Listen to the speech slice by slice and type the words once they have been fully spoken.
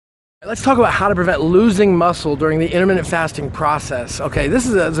Let's talk about how to prevent losing muscle during the intermittent fasting process. Okay, this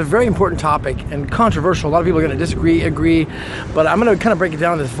is a very important topic and controversial. A lot of people are going to disagree, agree, but I'm going to kind of break it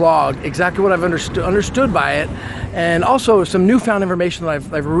down in this vlog, exactly what I've understood by it, and also some newfound information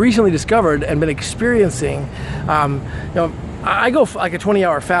that I've recently discovered and been experiencing. I go like a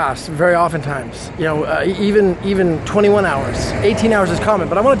 20-hour fast very oftentimes, even 21 hours, 18 hours is common,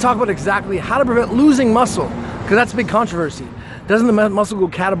 but I want to talk about exactly how to prevent losing muscle, because that's a big controversy. Doesn't the muscle go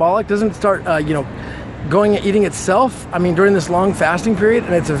catabolic? Doesn't it start, eating itself? I mean, during this long fasting period,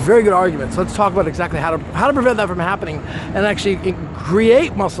 and it's a very good argument. So let's talk about exactly how to prevent that from happening and actually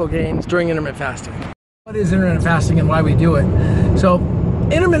create muscle gains during intermittent fasting. What is intermittent fasting and why we do it? So,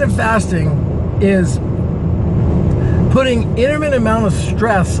 intermittent fasting is putting intermittent amount of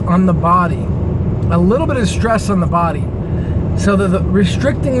stress on the body, a little bit of stress on the body, so that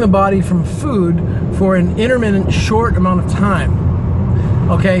restricting the body from food for an intermittent short amount of time.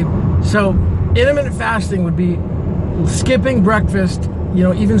 Okay, so intermittent fasting would be skipping breakfast,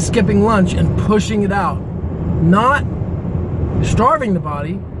 even skipping lunch and pushing it out. Not starving the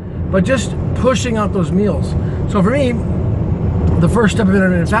body, but just pushing out those meals. So for me, the first step of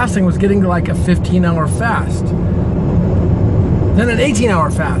intermittent fasting was getting to like a 15-hour fast, then an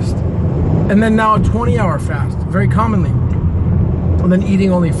 18-hour fast, and then now a 20-hour fast, very commonly, and then eating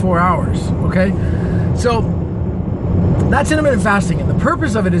only 4 hours, okay? So that's intermittent fasting, and the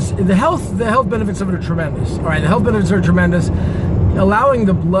purpose of it is the health benefits of it are tremendous. All right, the health benefits are tremendous, allowing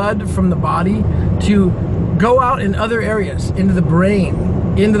the blood from the body to go out in other areas, into the brain,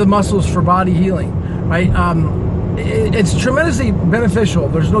 into the muscles for body healing, right? It's tremendously beneficial,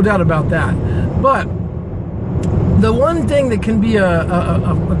 there's no doubt about that. But the one thing that can be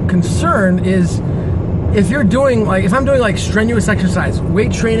a concern is if I'm doing like strenuous exercise,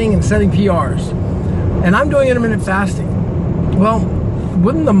 weight training and setting PRs, and I'm doing intermittent fasting, well,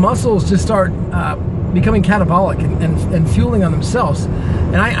 wouldn't the muscles just start becoming catabolic and fueling on themselves?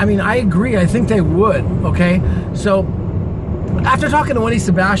 And I agree, I think they would, okay? So after talking to Wendy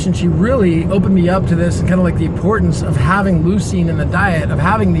Sebastian, she really opened me up to this and kind of like the importance of having leucine in the diet, of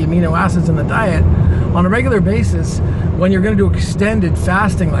having the amino acids in the diet on a regular basis when you're going to do extended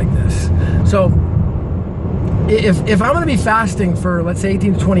fasting like this. So if I'm going to be fasting for, let's say,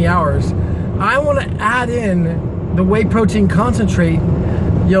 18 to 20 hours, I want to add in the whey protein concentrate,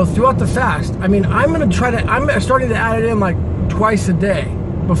 throughout the fast. I mean, I'm starting to add it in like twice a day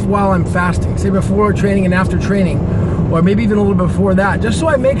while I'm fasting, say before training and after training, or maybe even a little before that, just so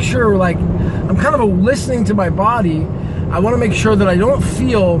I make sure, like, I'm kind of listening to my body. I want to make sure that I don't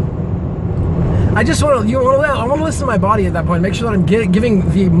feel, I want to listen to my body at that point, make sure that I'm giving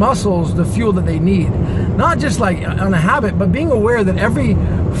the muscles the fuel that they need. Not just like on a habit, but being aware that every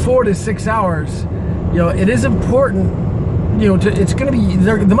 4 to 6 hours, it is important, it's going to be,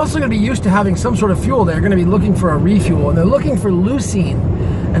 the muscles are going to be used to having some sort of fuel. They're going to be looking for a refuel, and they're looking for leucine,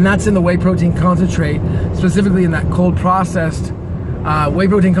 and that's in the whey protein concentrate, specifically in that cold processed whey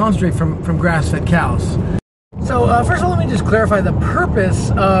protein concentrate from grass-fed cows. So first of all, let me just clarify the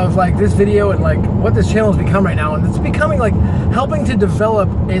purpose of like this video and like what this channel has become right now. And it's becoming like helping to develop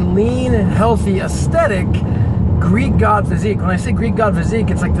a lean, healthy, aesthetic Greek god physique. When I say Greek god physique,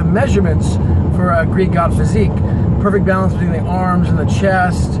 it's like the measurements for a Greek god physique. Perfect balance between the arms and the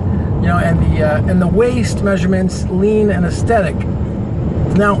chest, and the waist measurements, lean and aesthetic.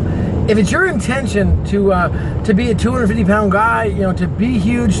 Now, if it's your intention to be a 250-pound guy, to be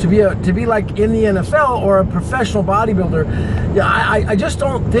huge, to be like in the NFL or a professional bodybuilder, I just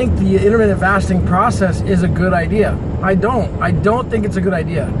don't think the intermittent fasting process is a good idea. I don't think it's a good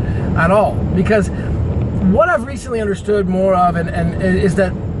idea at all, because what I've recently understood more of and is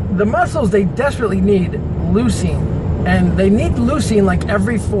that the muscles, they desperately need leucine, and they need leucine like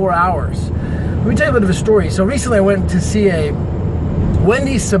every 4 hours. Let me tell you a bit of a story. So recently I went to see a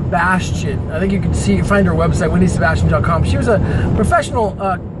Wendy Sebastian. I think you can find her website, wendysebastian.com. She was a professional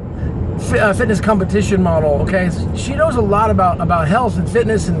fitness competition model, okay? She knows a lot about health and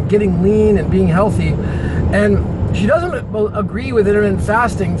fitness and getting lean and being healthy. And she doesn't agree with intermittent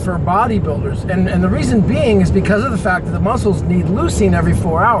fasting for bodybuilders. And the reason being is because of the fact that the muscles need leucine every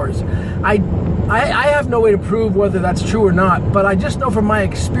 4 hours. I have no way to prove whether that's true or not, but I just know from my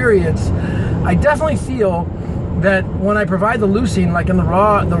experience, I definitely feel that when I provide the leucine, like in the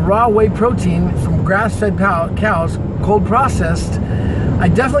raw whey protein from grass-fed cows, cold processed, I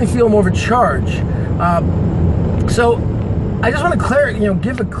definitely feel more of a charge. So I just want to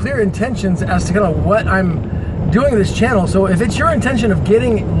give a clear intentions as to kind of what I'm doing this channel. So if it's your intention of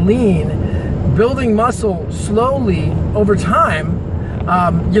getting lean, building muscle slowly over time,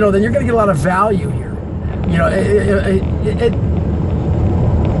 then you're going to get a lot of value here.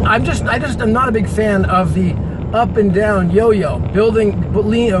 I'm not a big fan of the up and down yo-yo, bulking,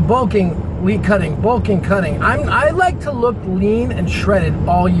 cutting. I like to look lean and shredded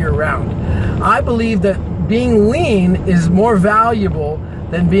all year round. I believe that being lean is more valuable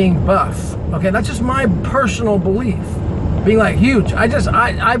than being buff. Okay, that's just my personal belief. Being like huge,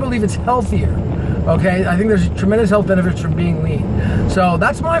 I believe it's healthier. Okay, I think there's tremendous health benefits from being lean. So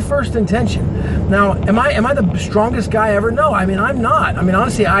that's my first intention. Now, am I the strongest guy ever? No, I mean, I'm not. I mean,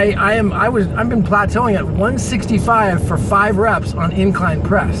 honestly, I've been plateauing at 165 for 5 reps on incline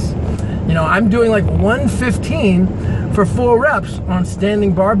press. You know, I'm doing like 115 for 4 reps on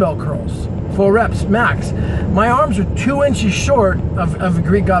standing barbell curls. 4 reps max. My arms are 2 inches short of a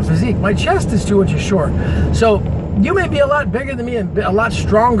Greek god physique. My chest is 2 inches short. So you may be a lot bigger than me and a lot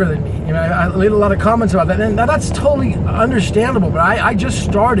stronger than me. You know, I made a lot of comments about that, and that's totally understandable. But I just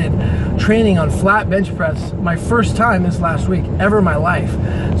started training on flat bench press my first time this last week ever in my life.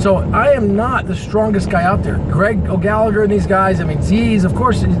 So I am not the strongest guy out there. Greg O'Gallagher and these guys, I mean, Z's, of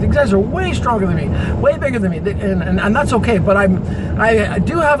course, these guys are way stronger than me, way bigger than me, and that's okay. But I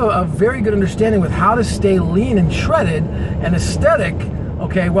do have a very good understanding with how to stay lean and shredded and aesthetic,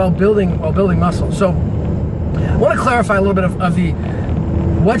 okay, while building muscle. So I want to clarify a little bit of the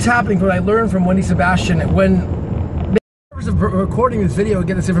what's happening, what I learned from Wendy Sebastian when the purpose of recording this video and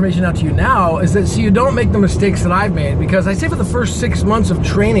get this information out to you now is that so you don't make the mistakes that I've made, because I say for the first 6 months of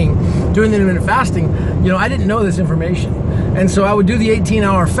training doing the intermittent fasting, you know, I didn't know this information, and so I would do the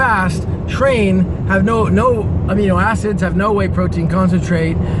 18-hour fast, train, have no amino acids, have no whey protein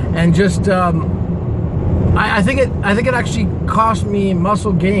concentrate, and just I think it actually cost me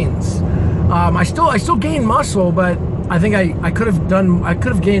muscle gains. I still gain muscle, but I think I could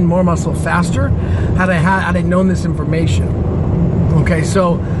have gained more muscle faster had I known this information. Okay,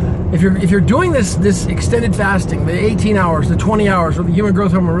 so if you're doing this extended fasting, the 18 hours, the 20 hours, where the human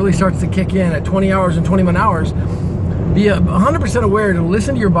growth hormone really starts to kick in at 20 hours and 21 hours, be 100% aware to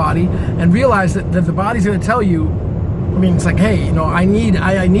listen to your body and realize that the body's going to tell you. I mean, it's like, hey, you know, I need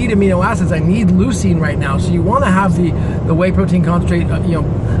amino acids. I need leucine right now. So you want to have the whey protein concentrate, you know,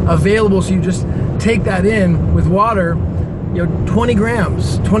 available. So you just take that in with water, you know, 20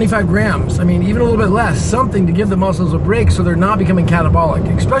 grams, 25 grams. I mean, even a little bit less, something to give the muscles a break so they're not becoming catabolic,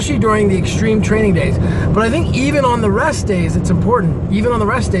 especially during the extreme training days. But I think even on the rest days, it's important, even on the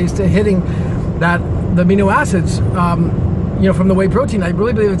rest days, to hitting the amino acids, you know, from the whey protein. I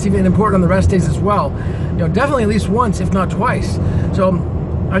really believe it's even important on the rest days as well. You know, definitely at least once, if not twice. So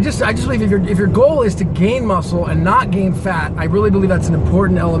I just believe if your goal is to gain muscle and not gain fat, I really believe that's an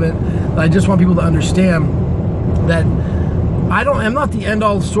important element. I just want people to understand that I'm not the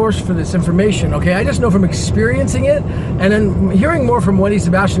end-all source for this information, okay? I just know from experiencing it and then hearing more from Wendy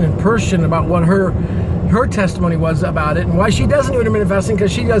Sebastian in person about what her testimony was about it and why she doesn't do intermittent fasting,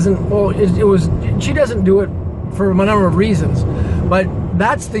 because she doesn't, well, she doesn't do it for a number of reasons. But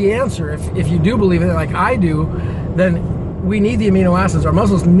that's the answer. If you do believe in it like I do, then we need the amino acids. Our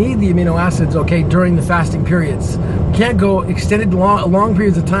muscles need the amino acids, okay, during the fasting periods. We can't go extended long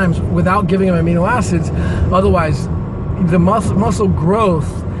periods of times without giving them amino acids. Otherwise, the muscle growth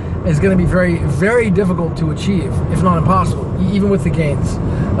is going to be very, very difficult to achieve, if not impossible, even with the gains.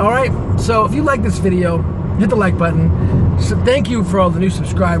 All right, so if you like this video, hit the like button. So thank you for all the new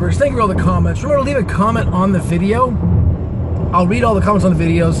subscribers. Thank you for all the comments. Remember to leave a comment on the video. I'll read all the comments on the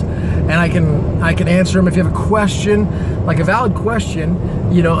videos, and I can answer them. If you have a question, like a valid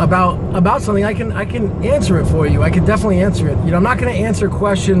question, you know, about something, I can answer it for you. I can definitely answer it. You know, I'm not going to answer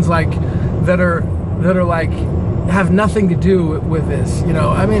questions like that are like have nothing to do with this. You know,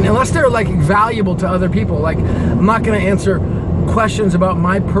 I mean, unless they're like valuable to other people. Like, I'm not going to answer questions about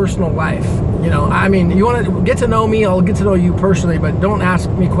my personal life. You know, I mean, you want to get to know me, I'll get to know you personally, but don't ask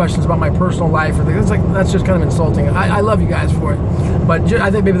me questions about my personal life or things. It's like, that's just kind of insulting. I love you guys for it, but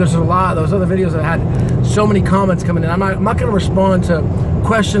I think maybe there's a lot of those other videos that had so many comments coming in. I'm not going to respond to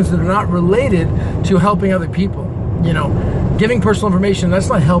questions that are not related to helping other people. You know, giving personal information, that's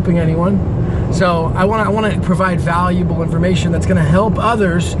not helping anyone. So I want to provide valuable information that's going to help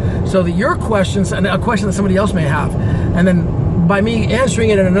others, so that your questions, and a question that somebody else may have, and then by me answering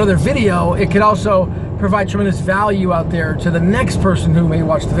it in another video, it could also provide tremendous value out there to the next person who may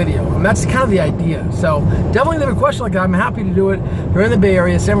watch the video. And that's kind of the idea. So definitely leave a question like that. I'm happy to do it. If you're in the Bay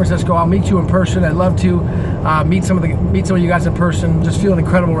Area, San Francisco, I'll meet you in person. I'd love to meet some of you guys in person. Just feeling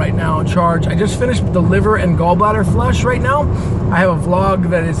incredible right now in charge. I just finished the liver and gallbladder flush right now. I have a vlog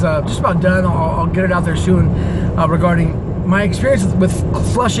that is just about done. I'll get it out there soon regarding my experience with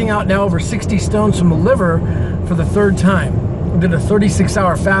flushing out now over 60 stones from the liver for the 3rd time. I did a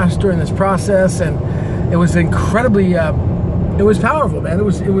 36-hour fast during this process, and it was incredibly It was powerful, man. It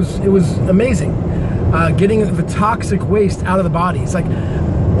was amazing. Getting the toxic waste out of the body. It's like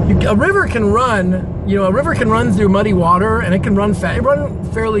a river can run, you know, a river can run through muddy water, and it can run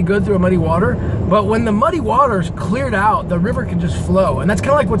fairly good through a muddy water, but when the muddy water is cleared out, the river can just flow. And that's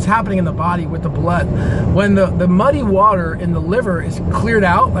kind of like what's happening in the body with the blood. When the muddy water in the liver is cleared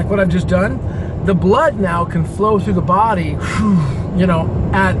out, like what I've just done, the blood now can flow through the body, you know,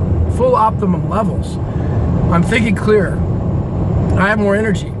 at full optimum levels. I'm thinking clearer. I have more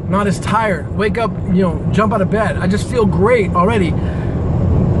energy, not as tired. Wake up, you know, jump out of bed. I just feel great already.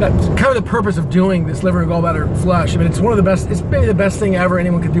 That's kind of the purpose of doing this liver and gallbladder flush. I mean, it's one of the best, it's maybe the best thing ever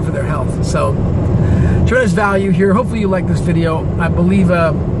anyone could do for their health. So, tremendous value here. Hopefully you like this video. I believe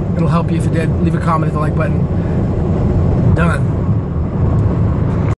it'll help you. If it did, leave a comment, hit the like button. Done.